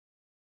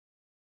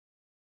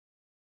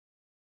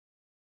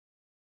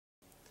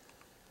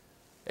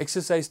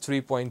Exercise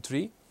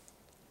 3.3,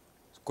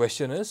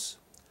 question is,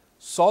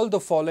 solve the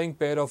following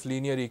pair of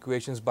linear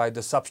equations by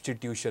the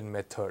substitution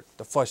method,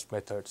 the first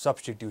method,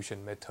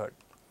 substitution method.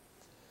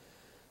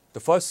 The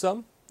first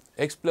sum,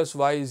 x plus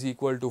y is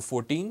equal to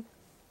 14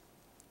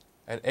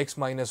 and x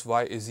minus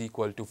y is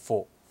equal to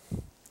 4.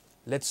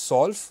 Let's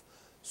solve.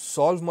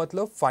 Solve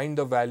matlab find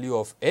the value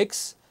of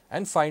x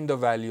and find the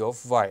value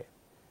of y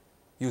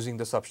using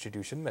the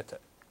substitution method.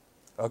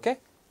 Okay,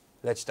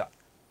 let's start.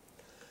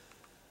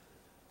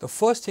 The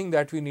first thing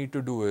that we need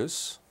to do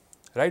is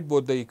write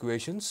both the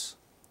equations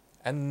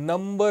and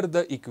number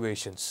the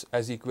equations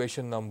as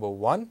equation number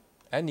 1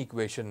 and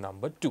equation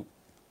number 2.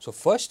 So,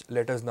 first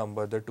let us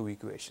number the two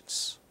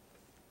equations.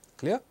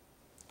 Clear?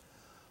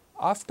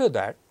 After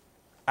that,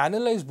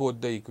 analyze both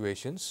the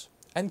equations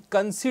and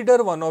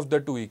consider one of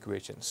the two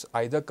equations.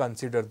 Either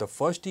consider the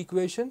first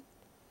equation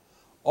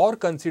or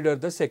consider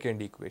the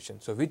second equation.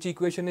 So, which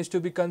equation is to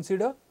be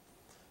considered?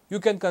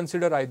 You can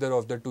consider either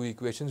of the two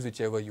equations,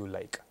 whichever you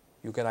like.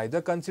 You can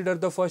either consider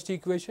the first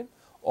equation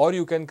or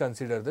you can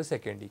consider the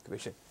second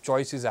equation.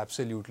 Choice is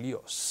absolutely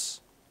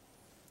yours.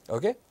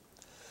 Okay?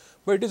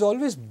 But it is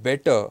always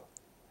better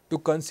to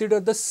consider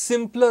the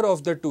simpler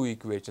of the two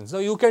equations. Now,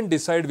 you can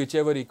decide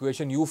whichever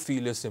equation you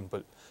feel is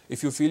simple.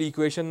 If you feel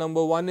equation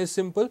number 1 is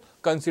simple,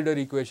 consider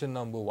equation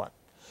number 1.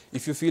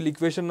 If you feel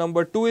equation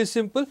number 2 is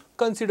simple,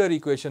 consider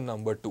equation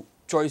number 2.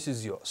 Choice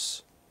is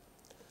yours.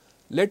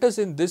 Let us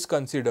in this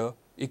consider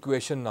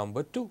equation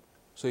number 2.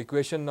 So,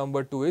 equation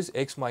number 2 is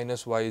x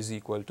minus y is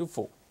equal to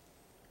 4.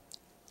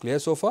 Clear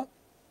so far?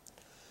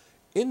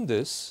 In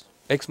this,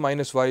 x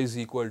minus y is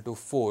equal to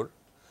 4,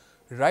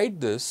 write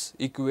this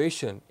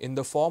equation in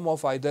the form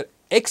of either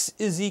x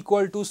is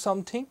equal to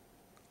something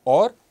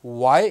or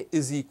y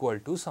is equal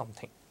to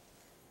something.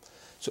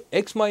 So,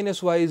 x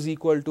minus y is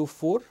equal to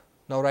 4.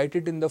 Now, write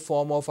it in the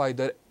form of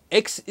either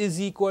x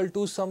is equal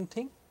to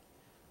something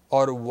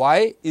or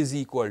y is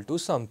equal to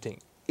something.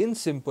 In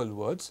simple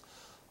words,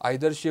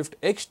 either shift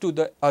x to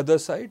the other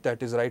side,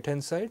 that is right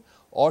hand side,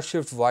 or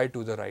shift y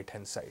to the right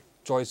hand side.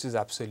 Choice is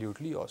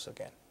absolutely yours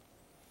again.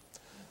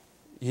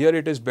 Here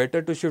it is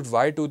better to shift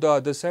y to the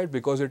other side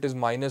because it is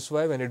minus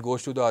y. When it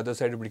goes to the other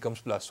side, it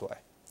becomes plus y,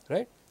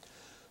 right?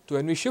 So,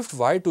 when we shift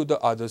y to the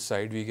other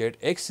side, we get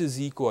x is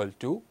equal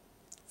to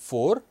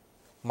 4,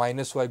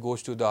 minus y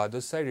goes to the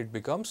other side, it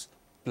becomes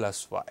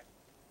plus y.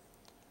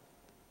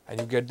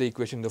 And you get the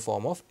equation in the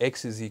form of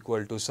x is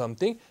equal to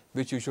something,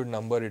 which you should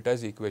number it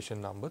as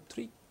equation number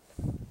 3,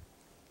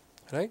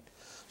 right.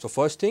 So,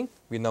 first thing,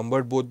 we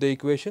numbered both the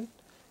equation,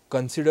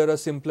 consider a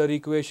simpler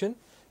equation,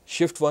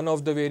 shift one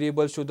of the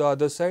variables to the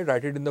other side,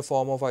 write it in the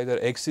form of either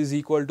x is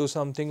equal to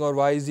something or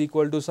y is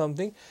equal to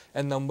something,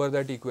 and number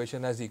that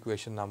equation as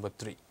equation number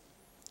 3.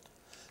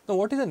 Now,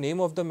 what is the name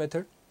of the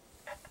method?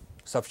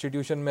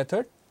 Substitution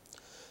method.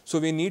 So,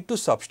 we need to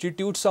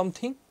substitute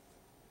something.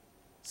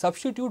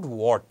 Substitute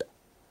what?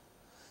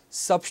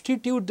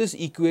 Substitute this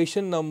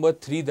equation number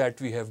 3 that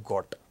we have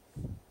got.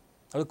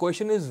 Now, the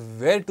question is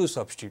where to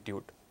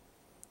substitute?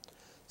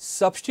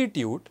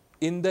 Substitute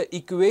in the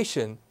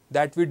equation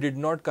that we did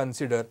not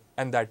consider,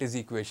 and that is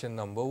equation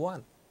number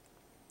 1.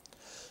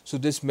 So,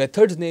 this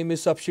method's name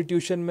is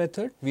substitution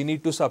method. We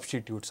need to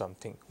substitute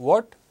something.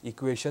 What?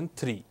 Equation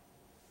 3.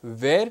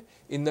 Where?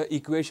 In the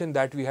equation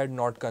that we had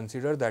not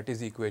considered, that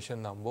is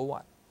equation number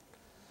 1.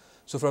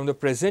 So, from the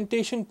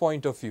presentation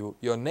point of view,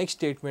 your next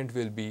statement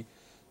will be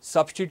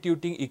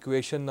substituting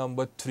equation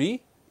number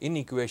 3 in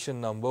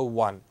equation number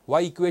 1.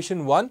 Why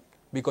equation 1?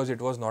 Because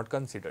it was not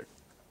considered.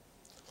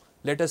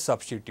 Let us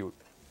substitute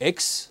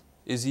x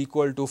is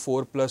equal to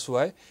 4 plus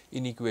y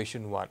in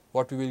equation 1.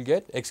 What we will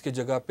get? X ke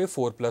jagah pe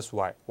 4 plus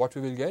y. What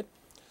we will get?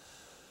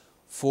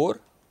 4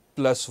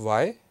 plus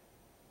y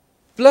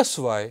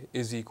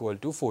is equal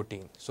to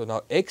 14. So,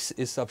 now x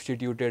is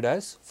substituted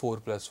as 4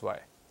 plus y.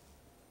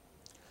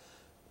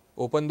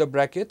 Open the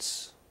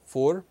brackets,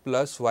 4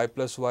 plus y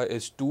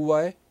is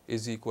 2y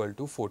is equal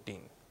to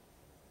 14.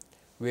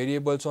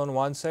 Variables on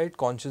one side,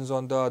 constants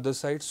on the other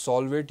side,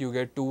 solve it, you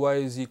get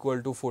 2y is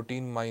equal to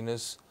 14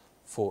 minus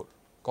 4,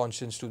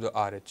 constants to the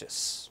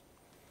RHS.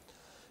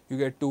 You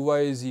get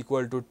 2y is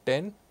equal to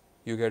 10,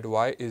 you get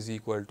y is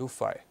equal to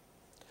 5.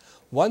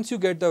 Once you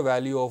get the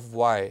value of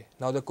y,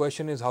 now the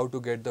question is how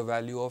to get the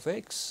value of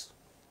x.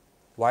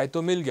 Y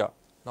to mil gaya.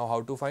 Now,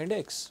 how to find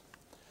x?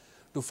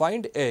 To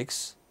find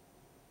x,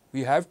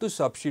 we have to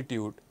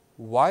substitute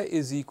y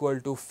is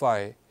equal to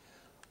 5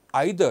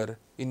 either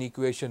in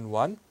equation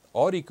 1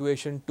 or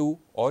equation 2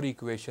 or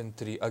equation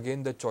 3.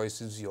 Again, the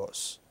choice is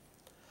yours.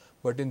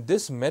 But in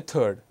this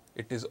method,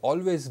 it is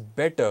always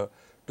better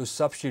to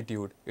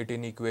substitute it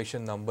in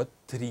equation number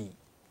 3.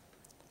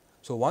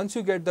 So, once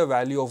you get the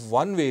value of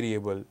one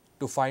variable,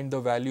 to find the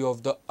value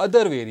of the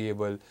other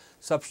variable,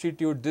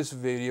 substitute this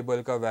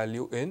variable ka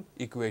value in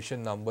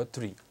equation number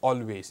 3.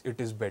 Always, it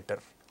is better.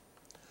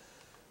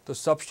 So,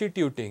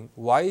 substituting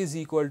y is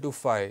equal to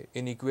 5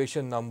 in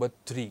equation number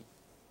 3,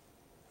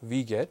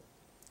 we get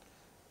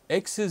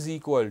x is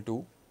equal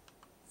to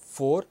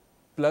 4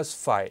 plus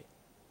 5.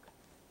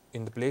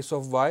 In the place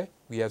of y,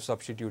 we have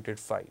substituted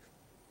 5.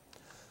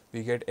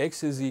 we get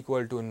x is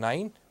equal to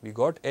 9, we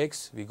got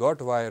x, we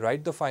got y,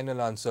 write the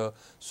final answer.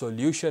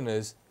 Solution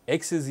is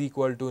x is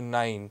equal to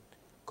 9,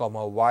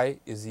 comma y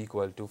is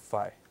equal to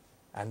 5,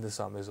 and the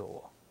sum is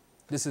over.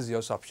 This is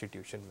your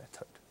substitution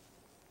method.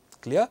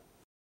 Clear?